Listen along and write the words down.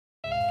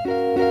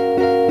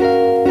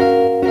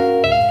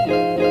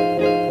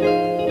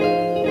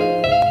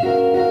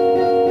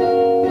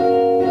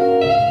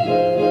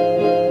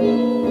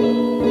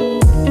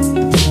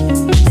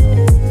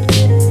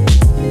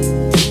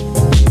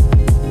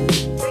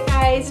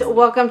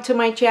welcome to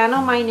my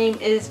channel. My name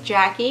is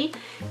Jackie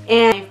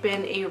and I've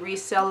been a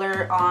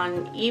reseller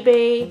on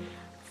eBay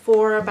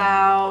for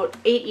about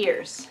 8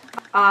 years.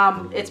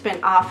 It's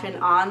been off and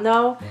on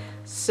though,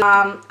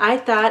 so I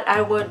thought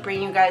I would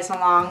bring you guys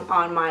along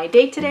on my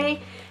day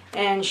today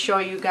and show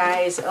you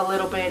guys a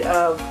little bit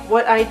of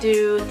what I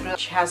do,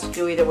 which has to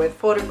do either with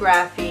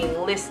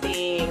photographing,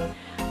 listing,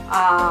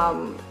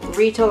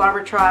 retail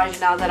arbitrage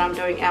now that I'm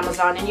doing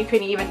Amazon, and you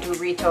can even do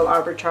retail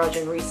arbitrage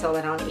and resell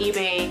it on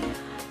eBay,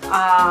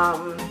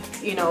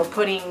 you know,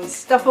 putting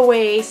stuff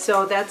away.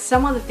 So that's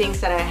some of the things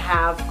that I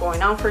have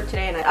going on for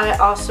today, and I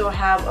also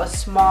have a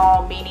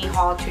small mini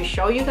haul to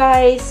show you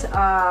guys.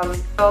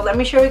 So let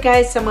me show you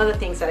guys some of the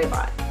things that I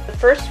bought. The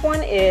first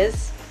one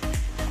is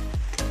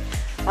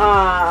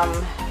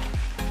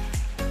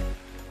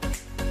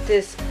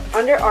this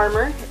Under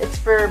Armour. It's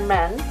for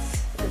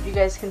men's, if you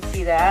guys can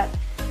see that.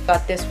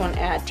 Got this one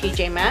at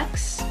TJ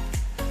Maxx.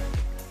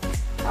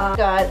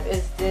 Got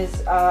is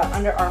this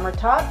Under Armour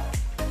top,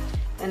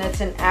 and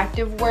it's an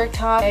active wear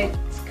top.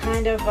 It's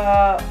kind of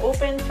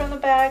open from the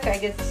back. I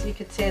guess you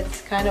could say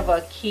it's kind of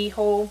a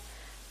keyhole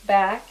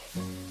back.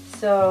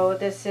 So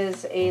this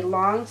is a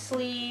long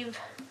sleeve.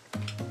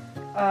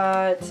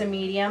 It's a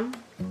medium,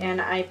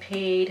 and I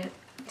paid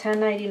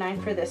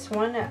 $10.99 for this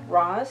one at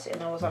Ross, and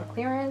it was on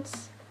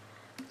clearance.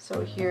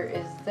 So here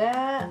is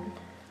that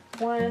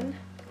one.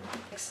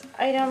 Next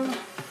item,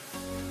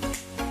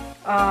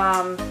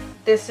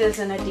 this is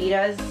an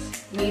Adidas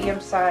medium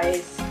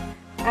size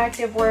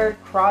activewear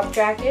crop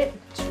jacket.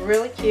 It's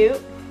really cute.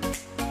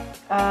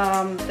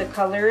 The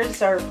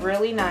colors are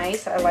really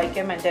nice. I like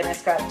them, and then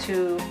it's got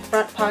 2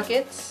 front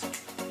pockets.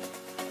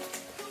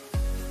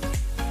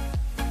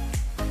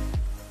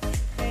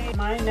 Okay,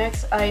 my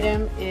next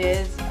item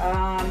is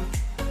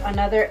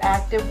another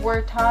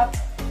activewear top.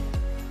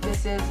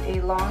 This is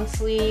a long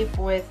sleeve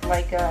with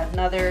like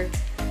another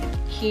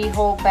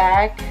keyhole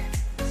back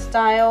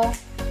style,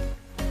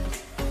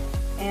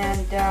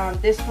 and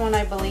this one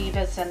I believe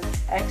is an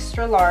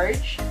extra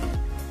large,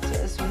 so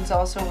this one's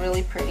also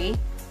really pretty.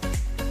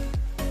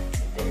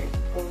 There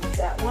goes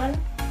that one.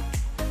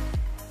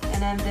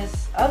 And then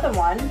this other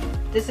one,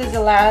 this is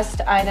the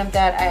last item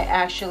that I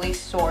actually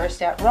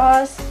sourced at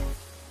Ross.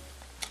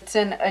 It's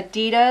an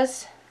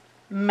Adidas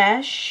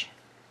mesh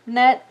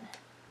net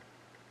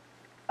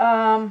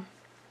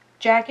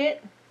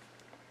jacket.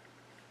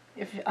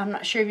 I'm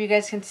not sure if you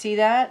guys can see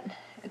that.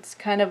 It's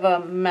kind of a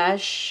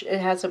mesh. It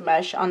has a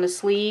mesh on the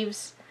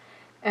sleeves,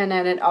 and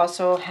then it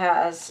also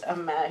has a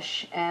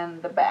mesh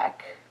in the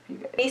back.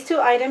 These 2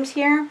 items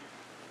here,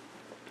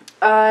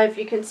 if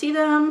you can see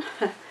them,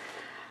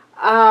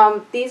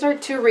 these are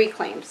 2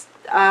 reclaims.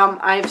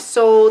 I've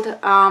sold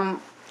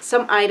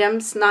some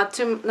items, not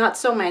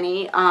so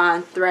many,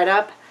 on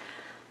ThredUp.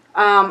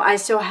 I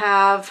still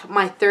have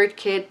my 3rd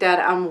kit that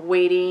I'm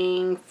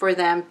waiting for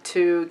them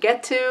to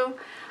get to.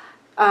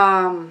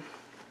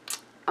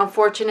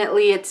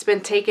 Unfortunately, it's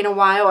been taking a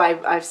while.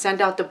 I've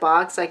sent out the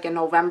box like in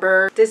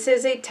November. This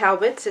is a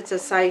Talbot's. It's a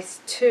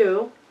size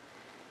 2.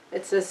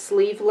 It's a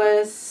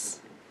sleeveless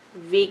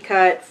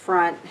V-cut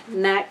front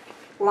neck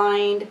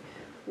lined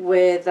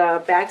with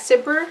a back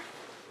zipper.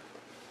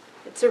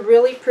 It's a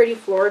really pretty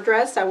floor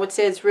dress. I would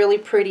say it's really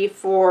pretty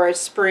for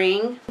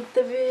spring.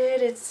 The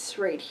vid, it's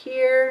right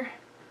here.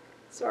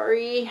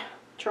 Sorry,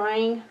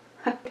 trying.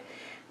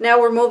 Now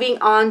we're moving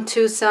on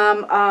to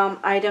some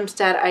items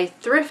that I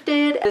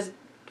thrifted. The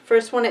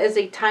first one is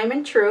a Time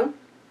and True.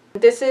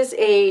 This is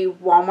a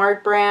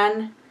Walmart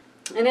brand,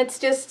 and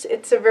it's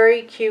a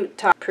very cute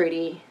top,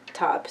 pretty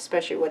top,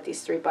 especially with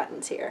these 3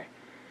 buttons here.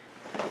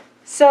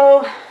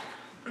 So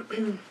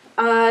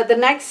the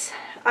next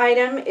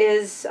item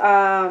is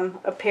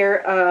a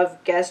pair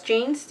of Guess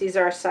jeans. These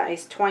are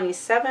size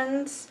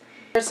 27s.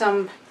 There's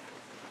some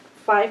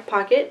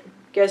 5-pocket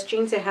Guess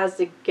jeans. It has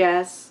the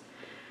Guess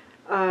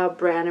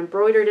brand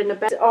embroidered in the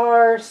back. These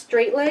are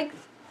straight leg.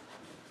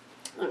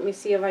 Let me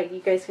see if you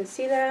guys can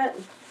see that.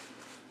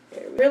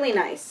 They're really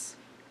nice.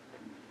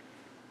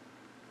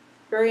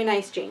 Very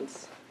nice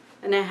jeans.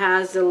 And it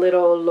has a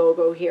little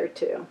logo here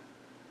too.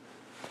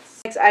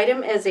 Next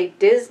item is a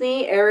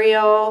Disney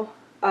Ariel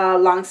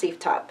long sleeve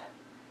top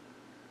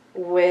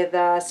with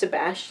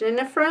Sebastian in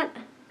the front.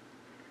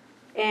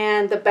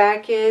 And the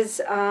back is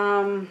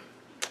a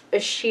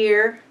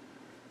sheer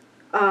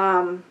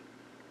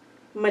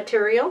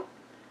material.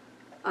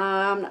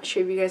 I'm not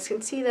sure if you guys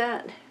can see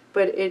that,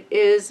 but it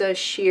is a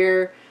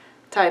sheer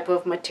type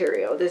of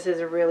material. This is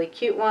a really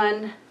cute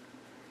one.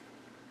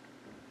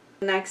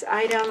 The next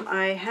item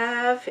I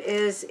have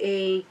is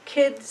a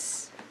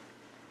kids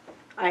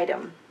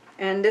item,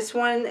 and this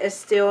one is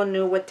still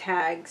new with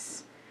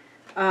tags.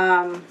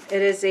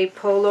 It is a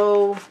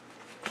polo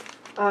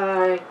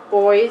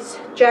boys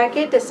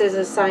jacket. This is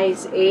a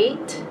size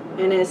 8,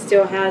 and it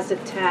still has a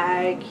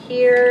tag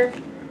here.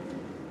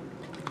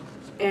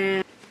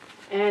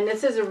 And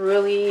this is a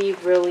really,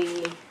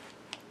 really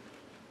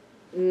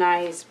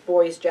nice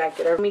boys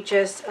jacket. Let me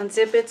just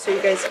unzip it so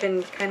you guys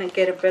can kind of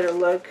get a better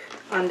look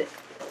on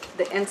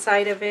the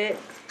inside of it.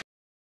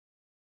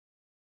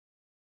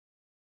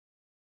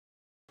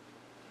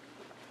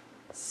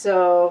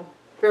 So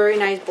very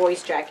nice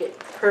boys jacket.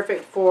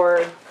 Perfect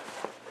for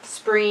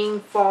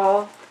spring,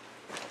 fall,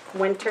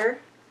 winter.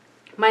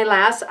 My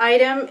last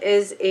item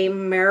is a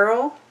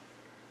Merrill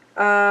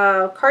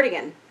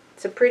cardigan.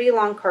 It's a pretty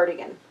long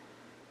cardigan.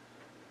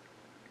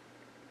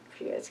 If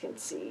you guys can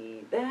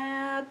see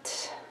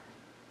that.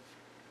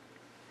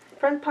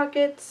 Front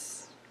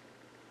pockets.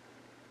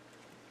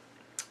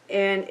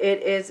 And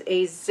it is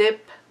a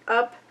zip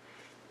up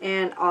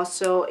and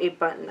also a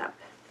button up.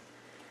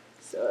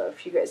 So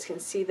if you guys can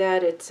see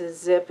that, it's a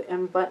zip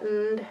and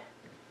buttoned.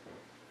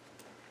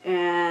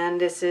 And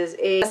this is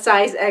a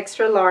size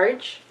extra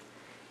large.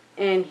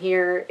 And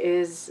here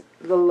is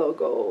the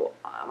logo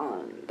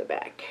on the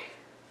back.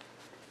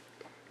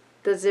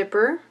 The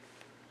zipper.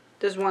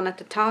 There's one at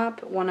the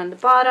top, one on the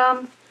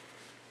bottom.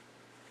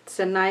 It's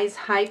a nice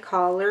high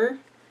collar.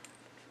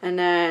 And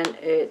then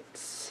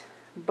it's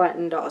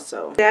buttoned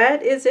also.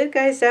 That is it,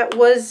 guys. That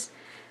was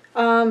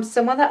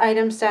some of the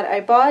items that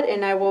I bought,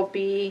 and I will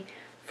be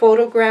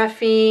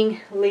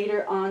photographing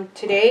later on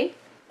today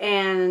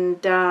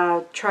and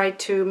try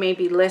to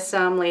maybe list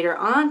some later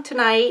on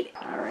tonight.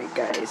 Alright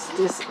guys,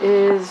 this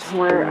is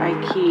where I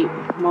keep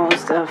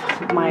most of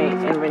my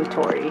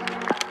inventory.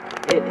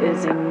 It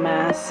is a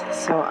mess,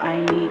 so I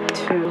need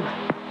to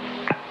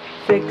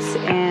fix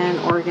and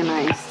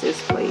organize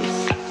this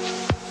place.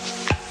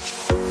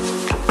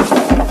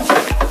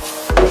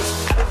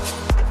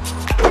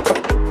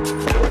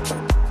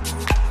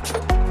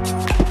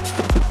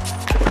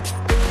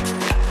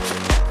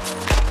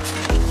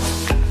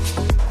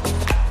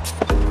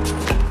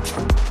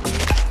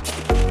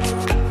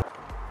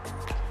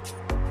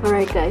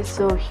 Alright guys,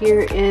 so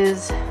here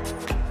is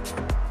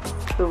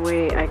the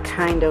way I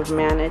kind of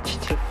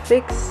managed to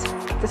fix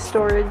the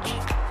storage.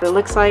 It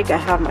looks like I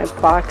have my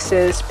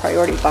boxes,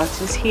 priority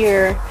boxes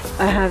here.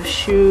 I have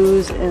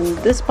shoes in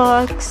this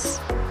box,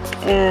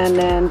 and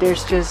then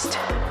there's just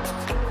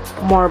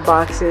more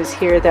boxes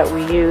here that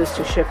we use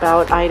to ship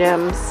out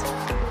items.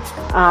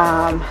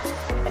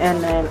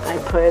 And then I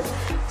put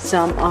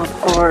some of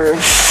our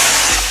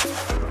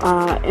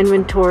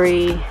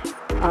inventory,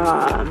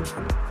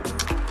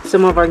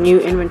 some of our new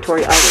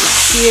inventory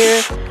items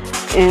here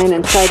and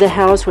inside the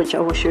house, which I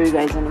will show you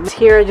guys in a minute.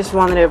 Here I just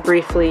wanted to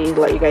briefly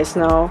let you guys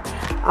know,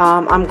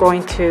 I'm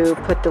going to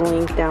put the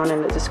link down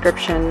in the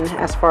description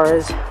as far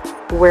as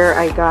where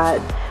I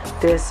got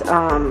this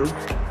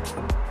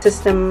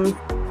system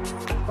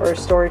or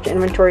storage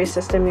inventory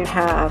system. You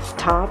have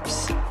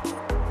tops,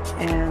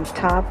 and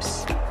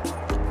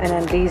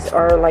then these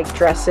are like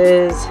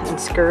dresses and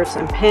skirts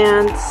and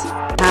pants.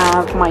 I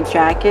have my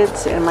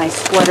jackets and my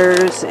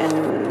sweaters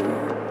and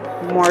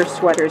more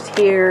sweaters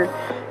here.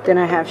 Then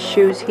I have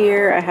shoes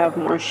here. I have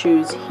more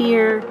shoes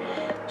here,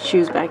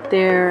 shoes back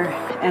there,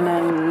 and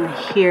then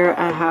here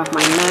I have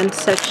my men's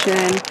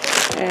section,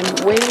 and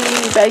way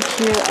back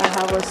here I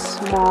have a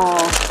small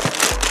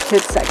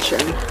kids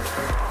section.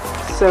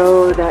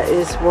 So that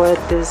is what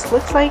this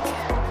looks like,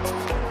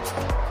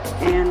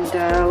 and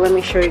let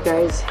me show you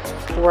guys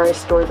where I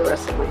store the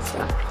rest of my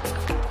stuff.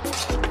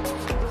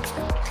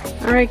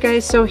 Alright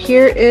guys, so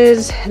here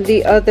is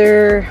the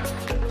other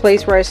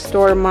place where I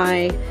store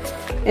my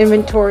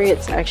inventory.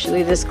 It's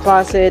actually this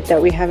closet that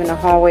we have in the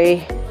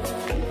hallway.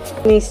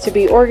 It needs to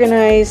be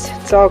organized.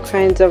 It's all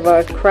kinds of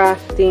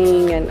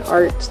crafting and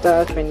art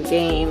stuff and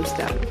games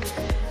that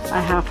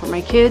I have for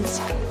my kids.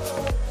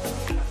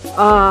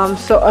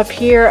 So up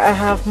here I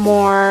have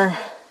more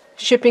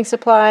shipping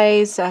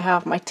supplies. I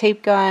have my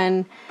tape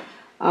gun,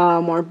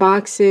 more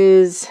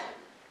boxes.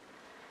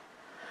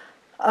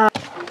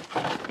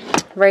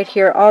 Right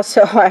here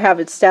also I have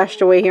it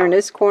stashed away here in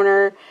this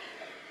corner.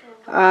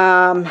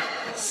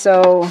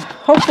 So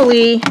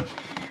hopefully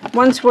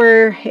once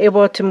we're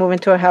able to move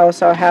into a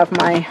house, I'll have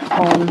my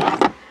own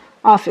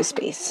office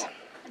space.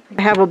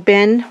 I have a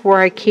bin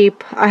where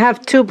I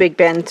have two big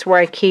bins where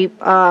I keep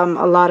a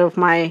lot of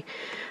my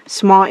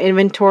small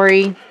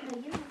inventory,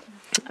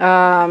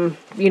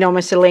 you know,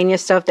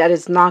 miscellaneous stuff that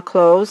is not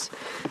clothes.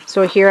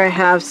 So here I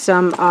have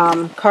some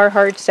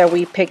Carhartts that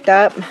we picked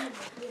up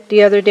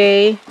the other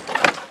day,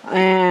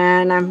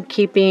 and I'm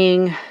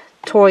keeping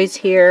toys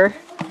here.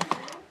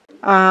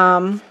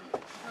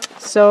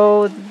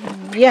 So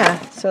yeah,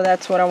 so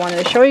that's what I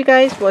wanted to show you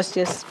guys, was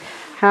just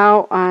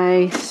how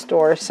I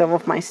store some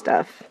of my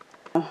stuff.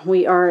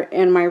 We are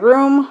in my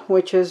room,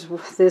 which is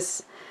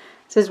this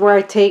is where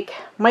I take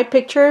my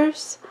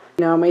pictures.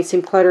 You know, it may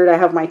seem cluttered. I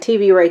have my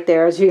TV right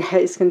there, as you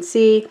guys can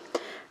see.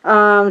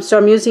 So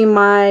I'm using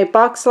my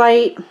box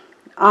light.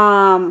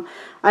 I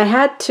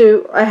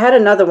had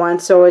another one,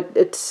 so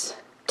it's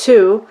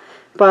two,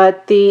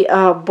 but the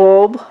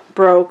bulb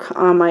broke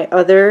on my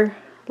other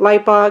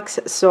light box,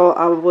 so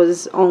I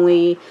was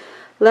only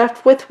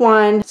left with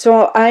one.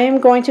 So I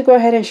am going to go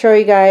ahead and show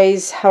you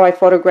guys how I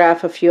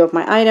photograph a few of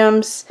my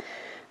items.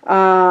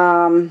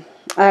 I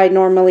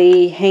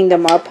normally hang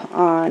them up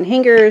on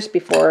hangers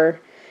before,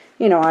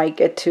 you know, I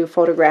get to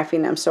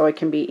photographing them, so it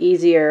can be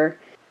easier.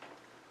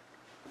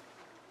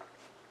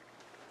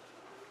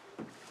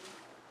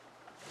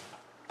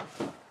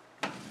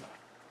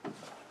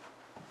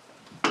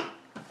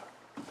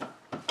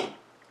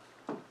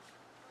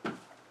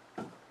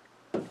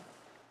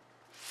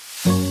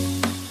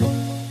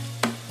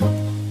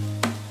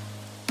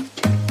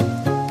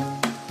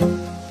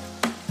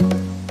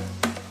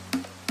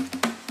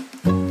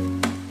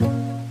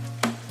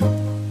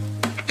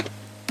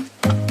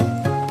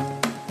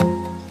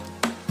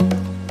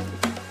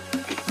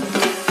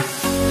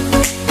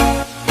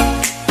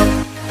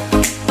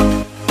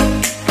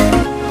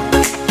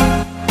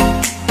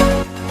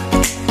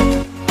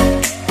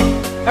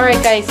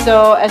 Alright guys,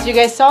 so as you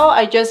guys saw,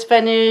 I just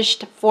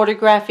finished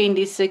photographing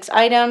these 6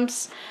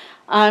 items.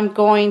 I'm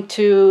going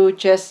to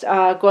just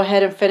go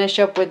ahead and finish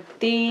up with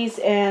these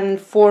and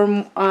 4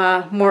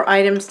 more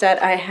items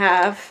that I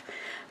have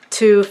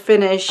to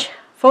finish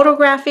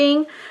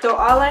photographing. So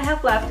all I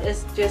have left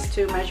is just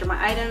to measure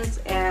my items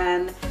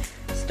and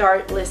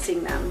start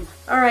listing them.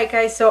 Alright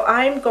guys, so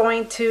I'm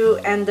going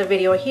to end the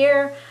video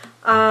here.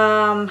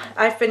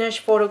 I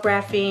finished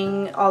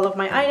photographing all of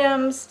my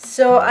items,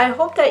 so I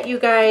hope that you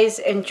guys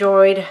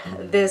enjoyed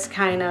this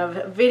kind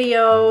of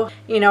video,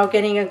 you know,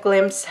 getting a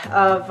glimpse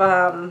of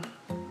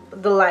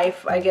the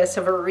life, I guess,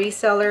 of a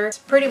reseller. It's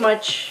pretty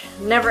much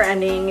never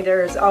ending.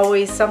 There's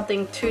always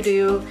something to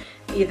do,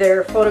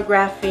 either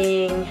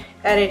photographing,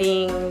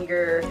 editing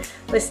your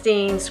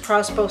listings,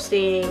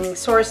 cross-posting,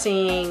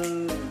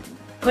 sourcing,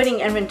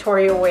 putting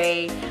inventory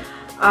away.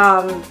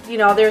 You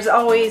know, there's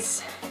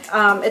always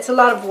it's a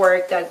lot of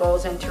work that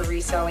goes into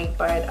reselling,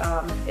 but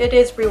it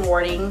is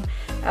rewarding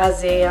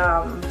as a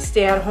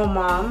stay-at-home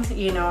mom.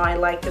 You know, I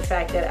like the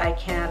fact that I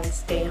can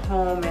stay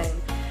home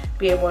and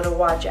be able to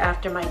watch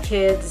after my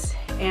kids,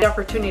 and the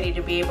opportunity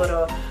to be able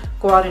to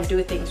go out and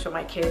do things for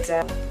my kids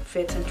that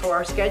fits into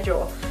our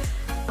schedule.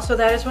 So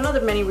that is one of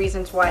the many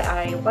reasons why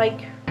I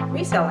like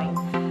reselling.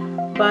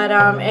 But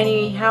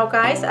anyhow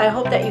guys, I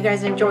hope that you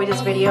guys enjoyed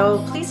this video.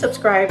 Please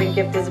subscribe and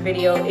give this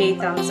video a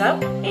thumbs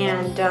up,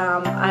 and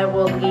I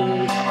will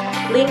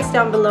leave links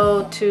down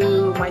below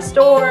to my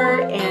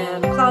store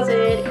and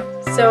closet.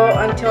 So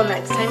until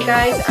next time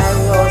guys, I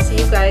will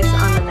see you guys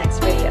on the next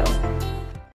video.